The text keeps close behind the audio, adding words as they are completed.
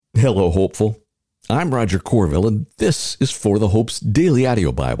Hello, Hopeful. I'm Roger Corville, and this is For the Hope's Daily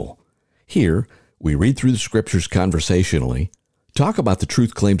Audio Bible. Here, we read through the Scriptures conversationally, talk about the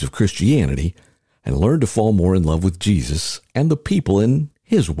truth claims of Christianity, and learn to fall more in love with Jesus and the people in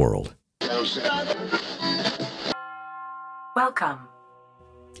His world. Welcome.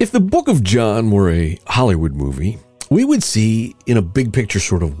 If the book of John were a Hollywood movie, we would see, in a big picture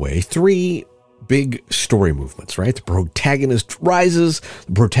sort of way, three big story movements, right? The protagonist rises,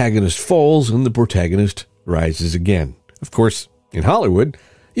 the protagonist falls, and the protagonist rises again. Of course, in Hollywood,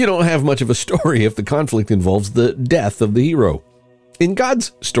 you don't have much of a story if the conflict involves the death of the hero. In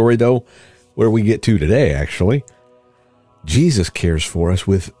God's story, though, where we get to today, actually, Jesus cares for us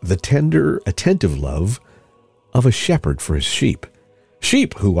with the tender, attentive love of a shepherd for his sheep.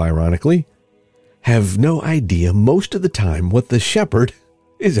 Sheep who, ironically, have no idea most of the time what the shepherd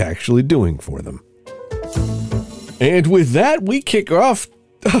is actually doing for them. And with that, we kick off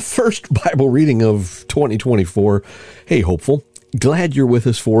the first Bible reading of 2024. Hey, Hopeful, glad you're with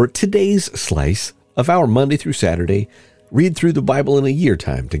us for today's slice of our Monday through Saturday read through the Bible in a year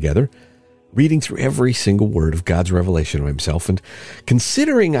time together, reading through every single word of God's revelation of himself and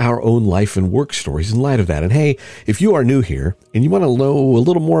considering our own life and work stories in light of that. And hey, if you are new here and you want to know a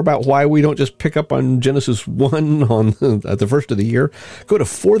little more about why we don't just pick up on Genesis 1 at the first of the year, go to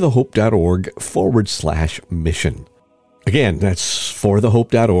forthehope.org/mission. Again, that's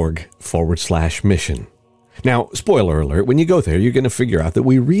forthehope.org/mission. Now, spoiler alert, when you go there, you're going to figure out that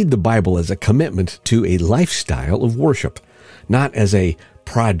we read the Bible as a commitment to a lifestyle of worship, not as a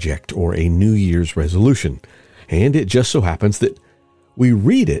project or a New Year's resolution. And it just so happens that we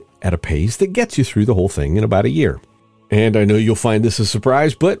read it at a pace that gets you through the whole thing in about a year. And I know you'll find this a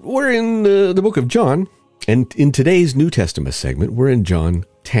surprise, but we're in the book of John, and in today's New Testament segment, we're in John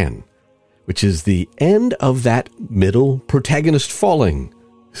 10, which is the end of that middle protagonist falling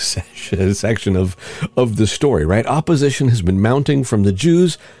section of the story, right? Opposition has been mounting from the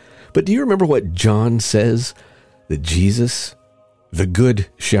Jews, but do you remember what John says that Jesus, the good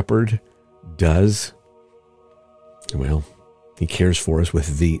shepherd, does? Well, he cares for us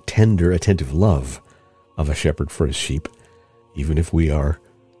with the tender, attentive love of a shepherd for his sheep, even if we are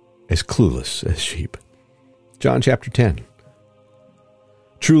as clueless as sheep. John chapter 10.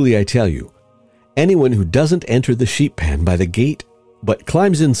 Truly I tell you, anyone who doesn't enter the sheep pen by the gate, but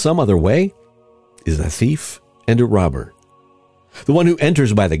climbs in some other way, is a thief and a robber. The one who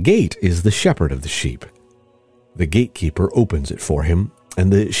enters by the gate is the shepherd of the sheep. The gatekeeper opens it for him,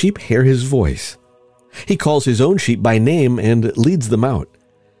 and the sheep hear his voice. He calls his own sheep by name and leads them out.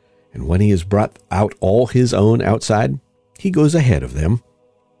 And when he has brought out all his own outside, he goes ahead of them.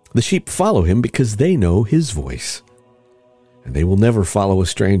 The sheep follow him because they know his voice. And they will never follow a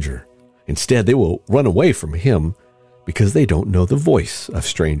stranger. Instead, they will run away from him because they don't know the voice of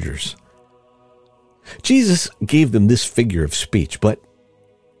strangers. Jesus gave them this figure of speech, but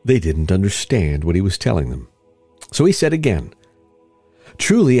they didn't understand what he was telling them. So he said again,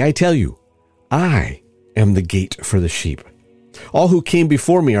 Truly I tell you, I am the gate for the sheep. All who came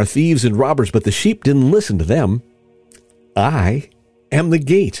before me are thieves and robbers, but the sheep didn't listen to them. I am the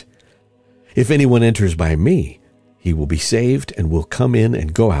gate. If anyone enters by me, he will be saved and will come in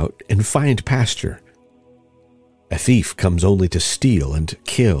and go out and find pasture. A thief comes only to steal and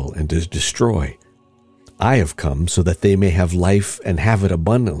kill and to destroy. I have come so that they may have life and have it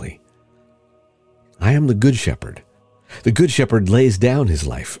abundantly. I am the good shepherd. The good shepherd lays down his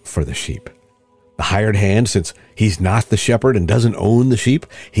life for the sheep. The hired hand, since he's not the shepherd and doesn't own the sheep,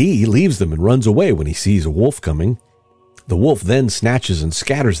 he leaves them and runs away when he sees a wolf coming. The wolf then snatches and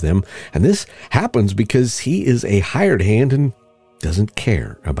scatters them, and this happens because he is a hired hand and doesn't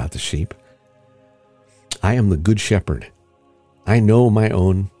care about the sheep. I am the good shepherd. I know my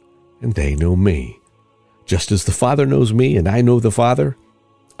own, and they know me. Just as the Father knows me, and I know the Father,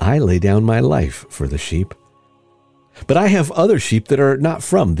 I lay down my life for the sheep. But I have other sheep that are not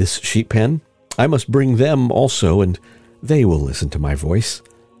from this sheep pen. I must bring them also, and they will listen to my voice.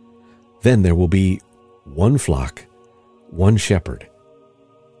 Then there will be one flock, one shepherd.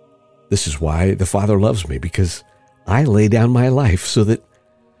 This is why the Father loves me, because I lay down my life so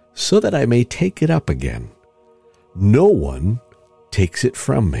that I may take it up again. No one takes it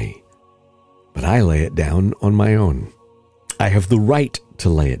from me, but I lay it down on my own. I have the right to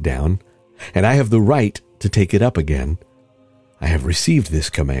lay it down, and I have the right to take it up again. I have received this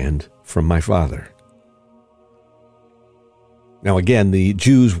command from my Father. Now again, the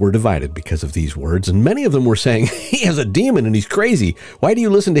Jews were divided because of these words, and many of them were saying, he has a demon and he's crazy. Why do you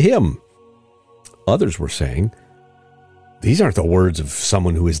listen to him? Others were saying, these aren't the words of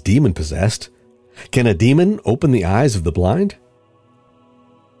someone who is demon-possessed. Can a demon open the eyes of the blind?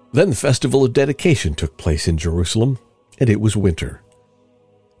 Then the festival of dedication took place in Jerusalem, and it was winter.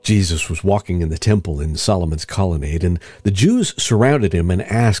 Jesus was walking in the temple in Solomon's colonnade, and the Jews surrounded him and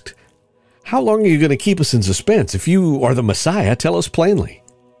asked, "How long are you going to keep us in suspense? If you are the Messiah, tell us plainly."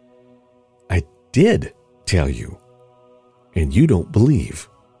 "I did tell you, and you don't believe,"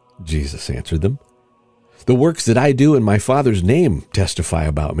 Jesus answered them. "The works that I do in my Father's name testify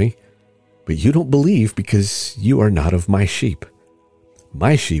about me, but you don't believe because you are not of my sheep.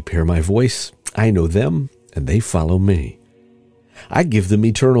 My sheep hear my voice, I know them, and they follow me. I give them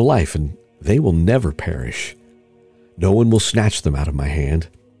eternal life, and they will never perish. No one will snatch them out of my hand.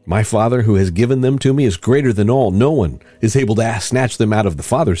 My Father who has given them to me is greater than all. No one is able to snatch them out of the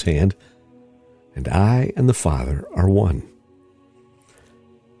Father's hand. And I and the Father are one."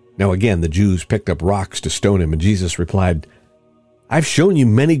 Now again, the Jews picked up rocks to stone him, and Jesus replied, "I've shown you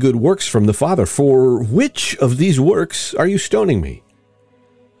many good works from the Father. For which of these works are you stoning me?"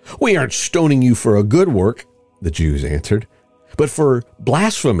 "We aren't stoning you for a good work," the Jews answered, "but for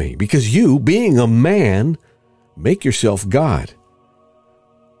blasphemy, because you, being a man, make yourself God."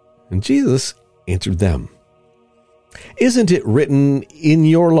 And Jesus answered them, "Isn't it written in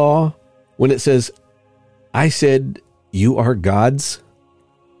your law when it says, 'I said, you are gods'?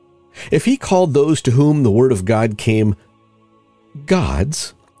 If he called those to whom the word of God came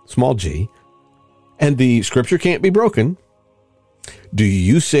gods, small g, and the scripture can't be broken, do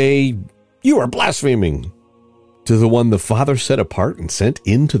you say you are blaspheming to the one the Father set apart and sent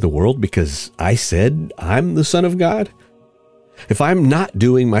into the world because I said I'm the Son of God? If I'm not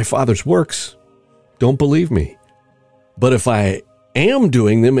doing my Father's works, don't believe me. But if I am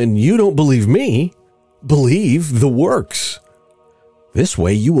doing them and you don't believe me, believe the works. This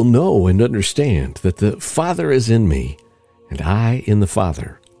way you will know and understand that the Father is in me and I in the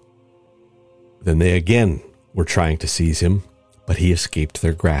Father." Then they again were trying to seize him, but he escaped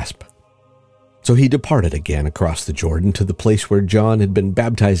their grasp. So he departed again across the Jordan to the place where John had been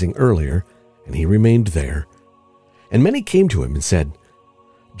baptizing earlier, and he remained there. And many came to him and said,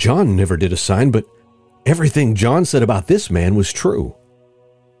 "John never did a sign, but everything John said about this man was true."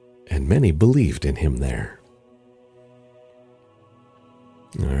 And many believed in him there.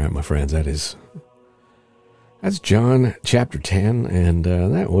 All right, my friends, that's John chapter 10, and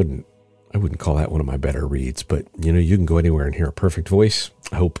I wouldn't call that one of my better reads, but you can go anywhere and hear a perfect voice.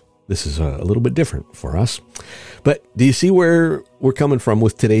 I hope this is a little bit different for us. But do you see where we're coming from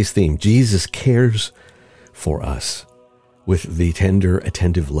with today's theme? Jesus cares for us with the tender,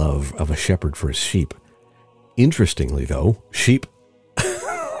 attentive love of a shepherd for his sheep. Interestingly, though, sheep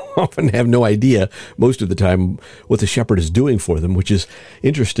often have no idea most of the time what the shepherd is doing for them, which is,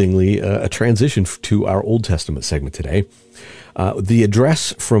 interestingly, a transition to our Old Testament segment today. The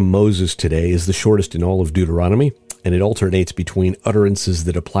address from Moses today is the shortest in all of Deuteronomy, and it alternates between utterances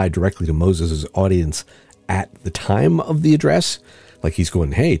that apply directly to Moses' audience at the time of the address, like he's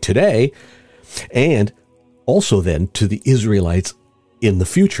going, "Hey, today," and also then to the Israelites in the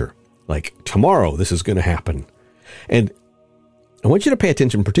future, like tomorrow this is going to happen. And I want you to pay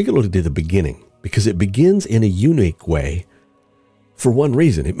attention particularly to the beginning, because it begins in a unique way for one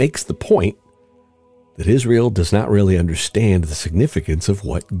reason. It makes the point that Israel does not really understand the significance of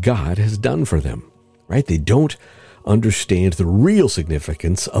what God has done for them, right? They don't understand the real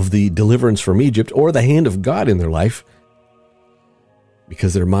significance of the deliverance from Egypt or the hand of God in their life,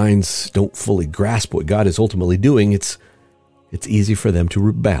 because their minds don't fully grasp what God is ultimately doing. It's easy for them to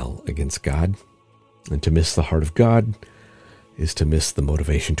rebel against God, and to miss the heart of God is to miss the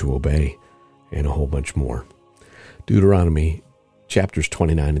motivation to obey, and a whole bunch more. Deuteronomy chapters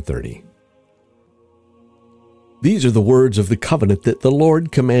 29 and 30. These are the words of the covenant that the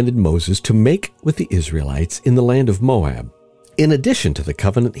Lord commanded Moses to make with the Israelites in the land of Moab, in addition to the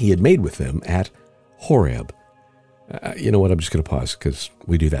covenant he had made with them at Horeb. You know what? I'm just going to pause because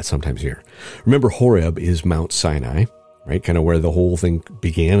we do that sometimes here. Remember, Horeb is Mount Sinai, right? Kind of where the whole thing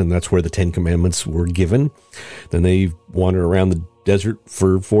began, and that's where the 10 Commandments were given. Then they wandered around the desert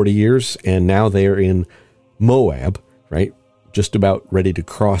for 40 years, and now they're in Moab, right? Just about ready to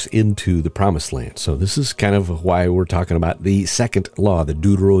cross into the Promised Land. So this is kind of why we're talking about the second law, the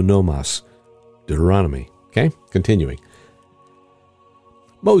Deuteronomos, Deuteronomy. Okay, continuing.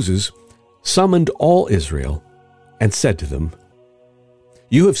 Moses summoned all Israel and said to them,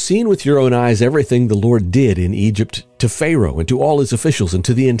 "You have seen with your own eyes everything the Lord did in Egypt to Pharaoh and to all his officials and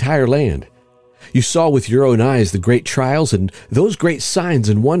to the entire land. You saw with your own eyes the great trials and those great signs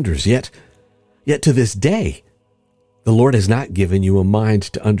and wonders, yet to this day, the Lord has not given you a mind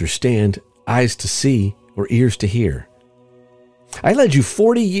to understand, eyes to see, or ears to hear. I led you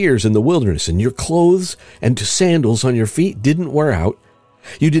 40 years in the wilderness, and your clothes and sandals on your feet didn't wear out,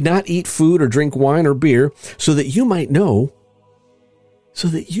 You did not eat food or drink wine or beer, so that you might know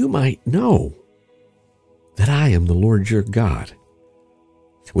that I am the Lord your God.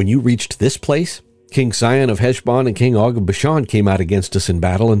 When you reached this place, King Sihon of Heshbon and King Og of Bashan came out against us in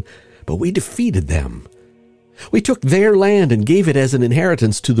battle, but we defeated them. We took their land and gave it as an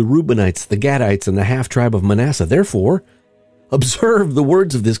inheritance to the Reubenites, the Gadites, and the half-tribe of Manasseh. Therefore, observe the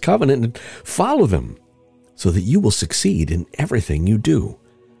words of this covenant and follow them, so that you will succeed in everything you do.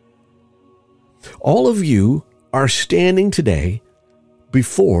 All of you are standing today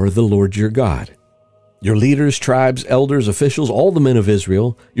before the Lord your God. Your leaders, tribes, elders, officials, all the men of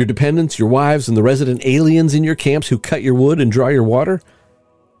Israel, your dependents, your wives, and the resident aliens in your camps who cut your wood and draw your water,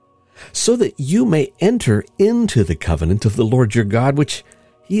 so that you may enter into the covenant of the Lord your God, which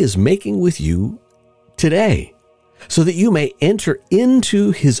he is making with you today, so that you may enter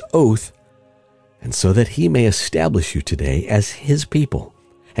into his oath, and so that he may establish you today as his people,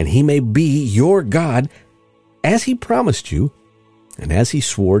 and he may be your God as he promised you, and as he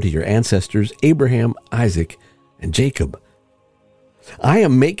swore to your ancestors Abraham, Isaac, and Jacob. I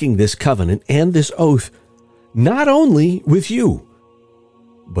am making this covenant and this oath not only with you,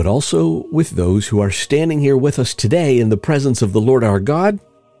 but also with those who are standing here with us today in the presence of the Lord our God,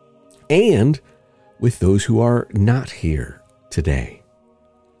 and with those who are not here today.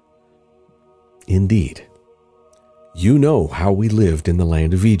 Indeed, you know how we lived in the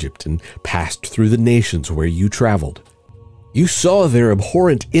land of Egypt and passed through the nations where you traveled. You saw their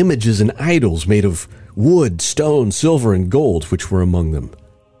abhorrent images and idols made of wood, stone, silver, and gold, which were among them.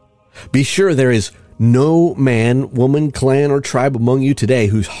 Be sure there is no man, woman, clan, or tribe among you today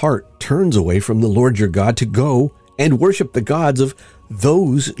whose heart turns away from the Lord your God to go and worship the gods of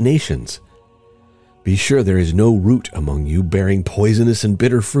those nations. Be sure there is no root among you bearing poisonous and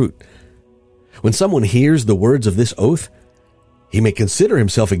bitter fruit. When someone hears the words of this oath, he may consider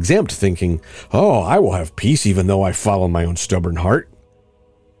himself exempt, thinking, "Oh, I will have peace even though I follow my own stubborn heart."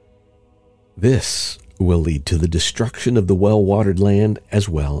 This will lead to the destruction of the well-watered land as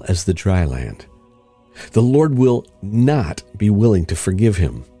well as the dry land. The Lord will not be willing to forgive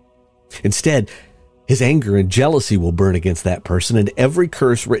him. Instead, his anger and jealousy will burn against that person, and every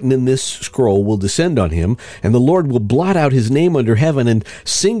curse written in this scroll will descend on him, and the Lord will blot out his name under heaven and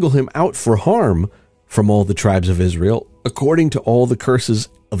single him out for harm from all the tribes of Israel, according to all the curses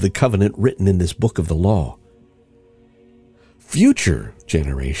of the covenant written in this book of the law. Future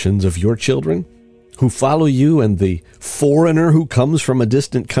generations of your children who follow you and the foreigner who comes from a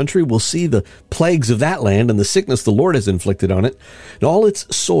distant country will see the plagues of that land and the sickness the Lord has inflicted on it, and all its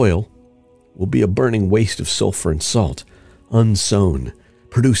soil will be a burning waste of sulfur and salt, unsown,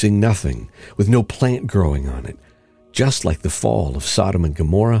 producing nothing, with no plant growing on it, just like the fall of Sodom and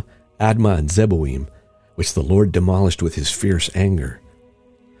Gomorrah, Admah and Zeboim, which the Lord demolished with his fierce anger.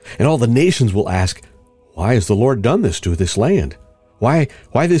 And all the nations will ask, "Why has the Lord done this to this land? Why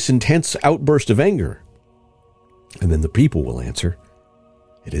this intense outburst of anger?" And then the people will answer,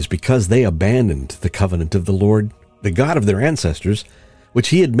 "It is because they abandoned the covenant of the Lord, the God of their ancestors, which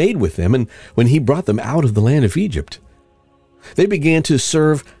he had made with them, and when he brought them out of the land of Egypt. They began to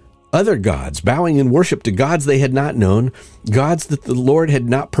serve other gods, bowing in worship to gods they had not known, gods that the Lord had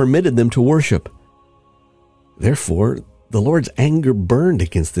not permitted them to worship. Therefore, the Lord's anger burned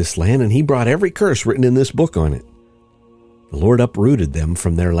against this land, and he brought every curse written in this book on it. The Lord uprooted them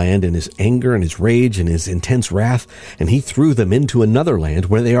from their land in his anger and his rage and his intense wrath, and he threw them into another land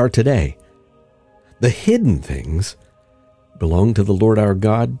where they are today. The hidden things belong to the Lord our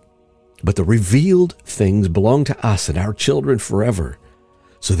God, but the revealed things belong to us and our children forever,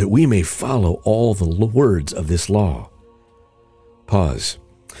 so that we may follow all the words of this law." Pause.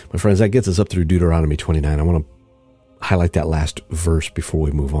 My friends, that gets us up through Deuteronomy 29. I want to highlight that last verse before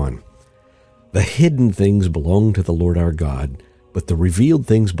we move on. The hidden things belong to the Lord our God, but the revealed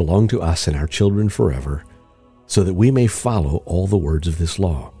things belong to us and our children forever, so that we may follow all the words of this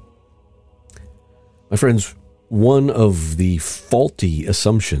law. My friends, one of the faulty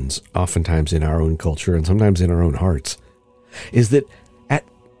assumptions, oftentimes in our own culture and sometimes in our own hearts, is that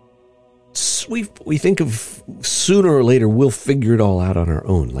we think of sooner or later we'll figure it all out on our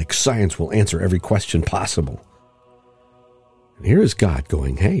own, like science will answer every question possible. And here is God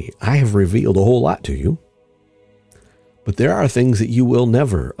going, "Hey, I have revealed a whole lot to you, but there are things that you will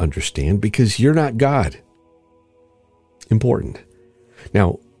never understand because you're not God." Important.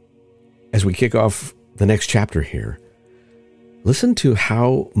 Now, as we kick off the next chapter here, listen to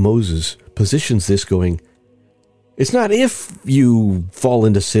how Moses positions this, going, it's not if you fall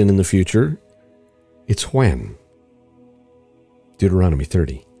into sin in the future, it's when. Deuteronomy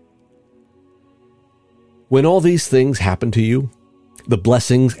 30. When all these things happen to you, the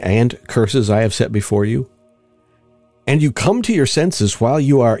blessings and curses I have set before you, and you come to your senses while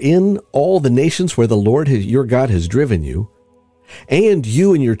you are in all the nations where the Lord your God has driven you, and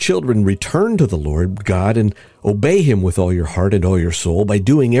you and your children return to the Lord God and obey him with all your heart and all your soul by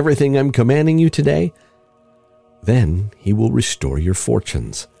doing everything I'm commanding you today, then he will restore your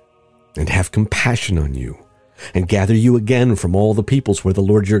fortunes and have compassion on you and gather you again from all the peoples where the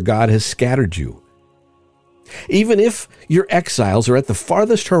Lord your God has scattered you. Even if your exiles are at the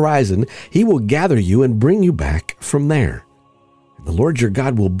farthest horizon, he will gather you and bring you back from there. And the Lord your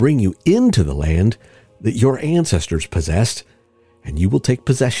God will bring you into the land that your ancestors possessed, and you will take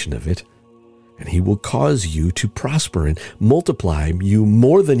possession of it, and he will cause you to prosper and multiply you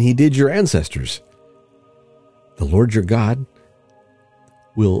more than he did your ancestors. The Lord your God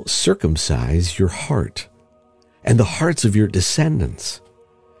will circumcise your heart and the hearts of your descendants,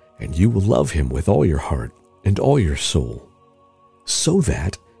 and you will love him with all your heart and all your soul, so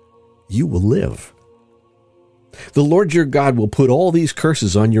that you will live. The Lord your God will put all these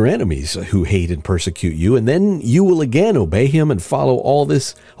curses on your enemies who hate and persecute you, and then you will again obey him and follow all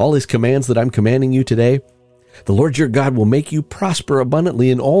his commands that I'm commanding you today. The Lord your God will make you prosper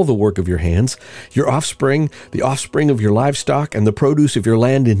abundantly in all the work of your hands, your offspring, the offspring of your livestock, and the produce of your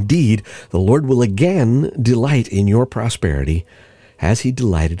land. Indeed, the Lord will again delight in your prosperity, as he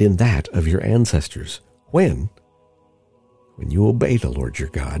delighted in that of your ancestors. When you obey the Lord your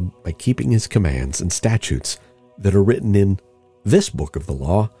God by keeping his commands and statutes that are written in this book of the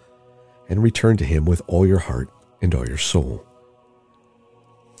law, and return to him with all your heart and all your soul.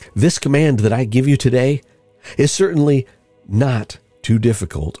 This command that I give you today is certainly not too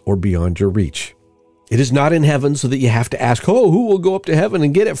difficult or beyond your reach. It is not in heaven so that you have to ask, who will go up to heaven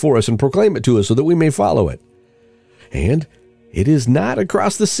and get it for us and proclaim it to us so that we may follow it? And it is not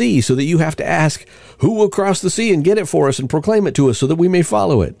across the sea so that you have to ask, who will cross the sea and get it for us and proclaim it to us so that we may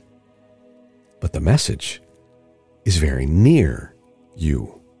follow it? But the message is very near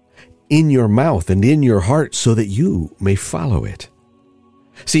you, in your mouth and in your heart, so that you may follow it.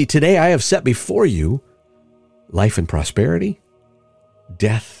 See, today I have set before you life and prosperity,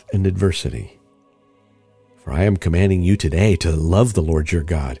 death and adversity. For I am commanding you today to love the Lord your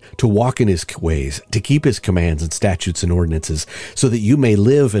God, to walk in his ways, to keep his commands and statutes and ordinances, so that you may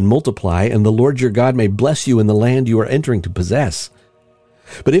live and multiply, and the Lord your God may bless you in the land you are entering to possess.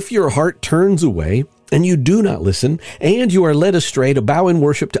 But if your heart turns away, and you do not listen, and you are led astray to bow in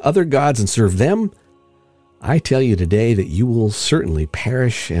worship to other gods and serve them, I tell you today that you will certainly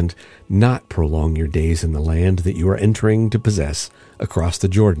perish and not prolong your days in the land that you are entering to possess across the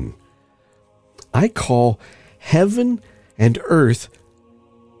Jordan. I call heaven and earth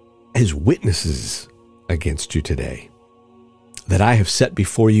as witnesses against you today, that I have set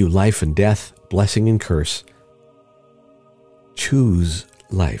before you life and death, blessing and curse. Choose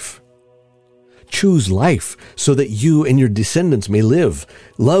life. Choose life so that you and your descendants may live.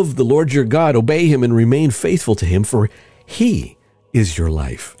 Love the Lord your God, obey him, and remain faithful to him, for he is your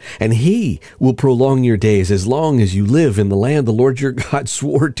life, and he will prolong your days as long as you live in the land the Lord your God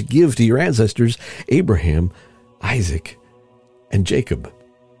swore to give to your ancestors, Abraham, Isaac, and Jacob.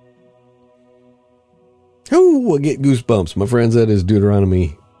 Oh, I get goosebumps. My friends, that is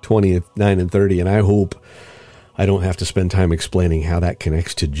Deuteronomy 29 and 30, and I hope I don't have to spend time explaining how that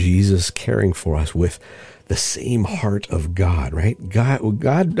connects to Jesus caring for us with the same heart of God, right?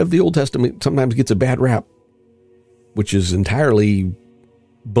 God of the Old Testament sometimes gets a bad rap, which is entirely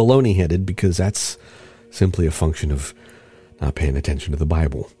baloney-headed, because that's simply a function of not paying attention to the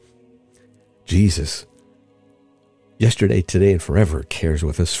Bible. Jesus, yesterday, today, and forever, cares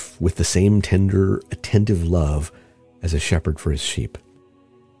with us with the same tender, attentive love as a shepherd for his sheep.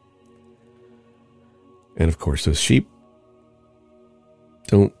 And of course, those sheep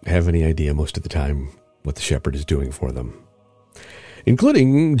don't have any idea most of the time what the shepherd is doing for them,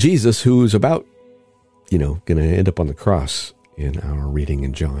 including Jesus, who's about going to end up on the cross in our reading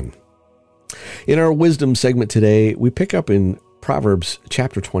in John. In our wisdom segment today, we pick up in Proverbs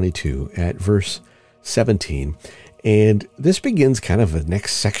chapter 22 at verse 17. And this begins kind of the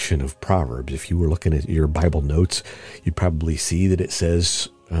next section of Proverbs. If you were looking at your Bible notes, you'd probably see that it says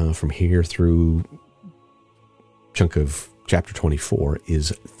from here through chunk of chapter 24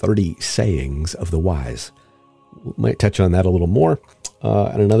 is 30 sayings of the wise. We might touch on that a little more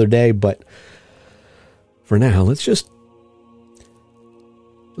on another day, but for now, let's just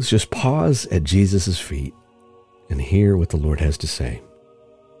pause at Jesus' feet and hear what the Lord has to say.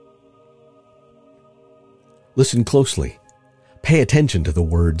 Listen closely, pay attention to the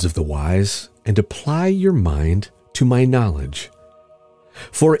words of the wise, and apply your mind to my knowledge.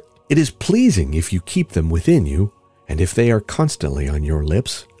 For it is pleasing if you keep them within you, and if they are constantly on your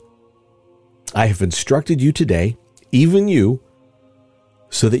lips, I have instructed you today, even you,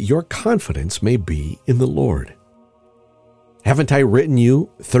 so that your confidence may be in the Lord. Haven't I written you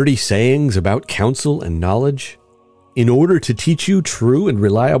 30 sayings about counsel and knowledge, in order to teach you true and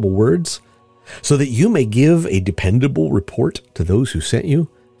reliable words, so that you may give a dependable report to those who sent you?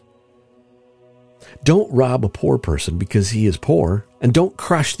 Don't rob a poor person because he is poor, and don't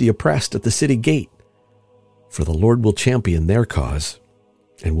crush the oppressed at the city gate, for the Lord will champion their cause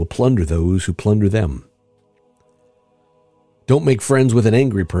and will plunder those who plunder them. Don't make friends with an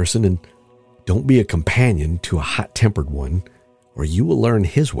angry person, and don't be a companion to a hot-tempered one, or you will learn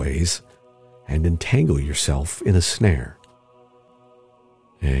his ways and entangle yourself in a snare.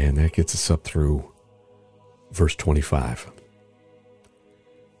 And that gets us up through verse 25.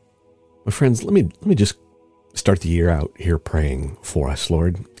 My friends, let me just start the year out here praying for us,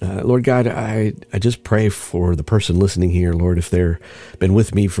 Lord. Lord God, I just pray for the person listening here, Lord, if they've been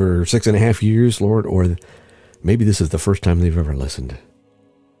with me for 6.5 years, Lord, or maybe this is the first time they've ever listened.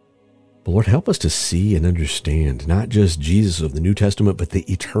 But Lord, help us to see and understand not just Jesus of the New Testament, but the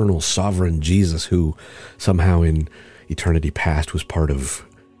eternal sovereign Jesus who somehow in eternity past was part of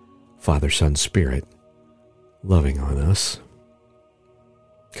Father, Son, Spirit, loving on us,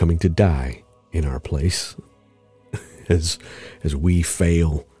 coming to die in our place as we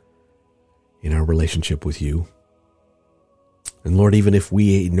fail in our relationship with you. And Lord, even if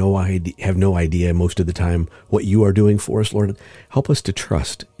we have no idea most of the time what you are doing for us, Lord, help us to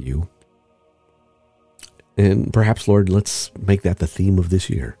trust you. And perhaps, Lord, let's make that the theme of this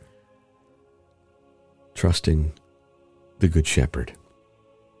year. Trusting the Good Shepherd.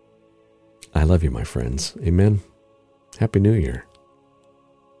 I love you, my friends. Amen. Happy New Year.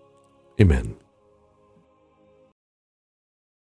 Amen.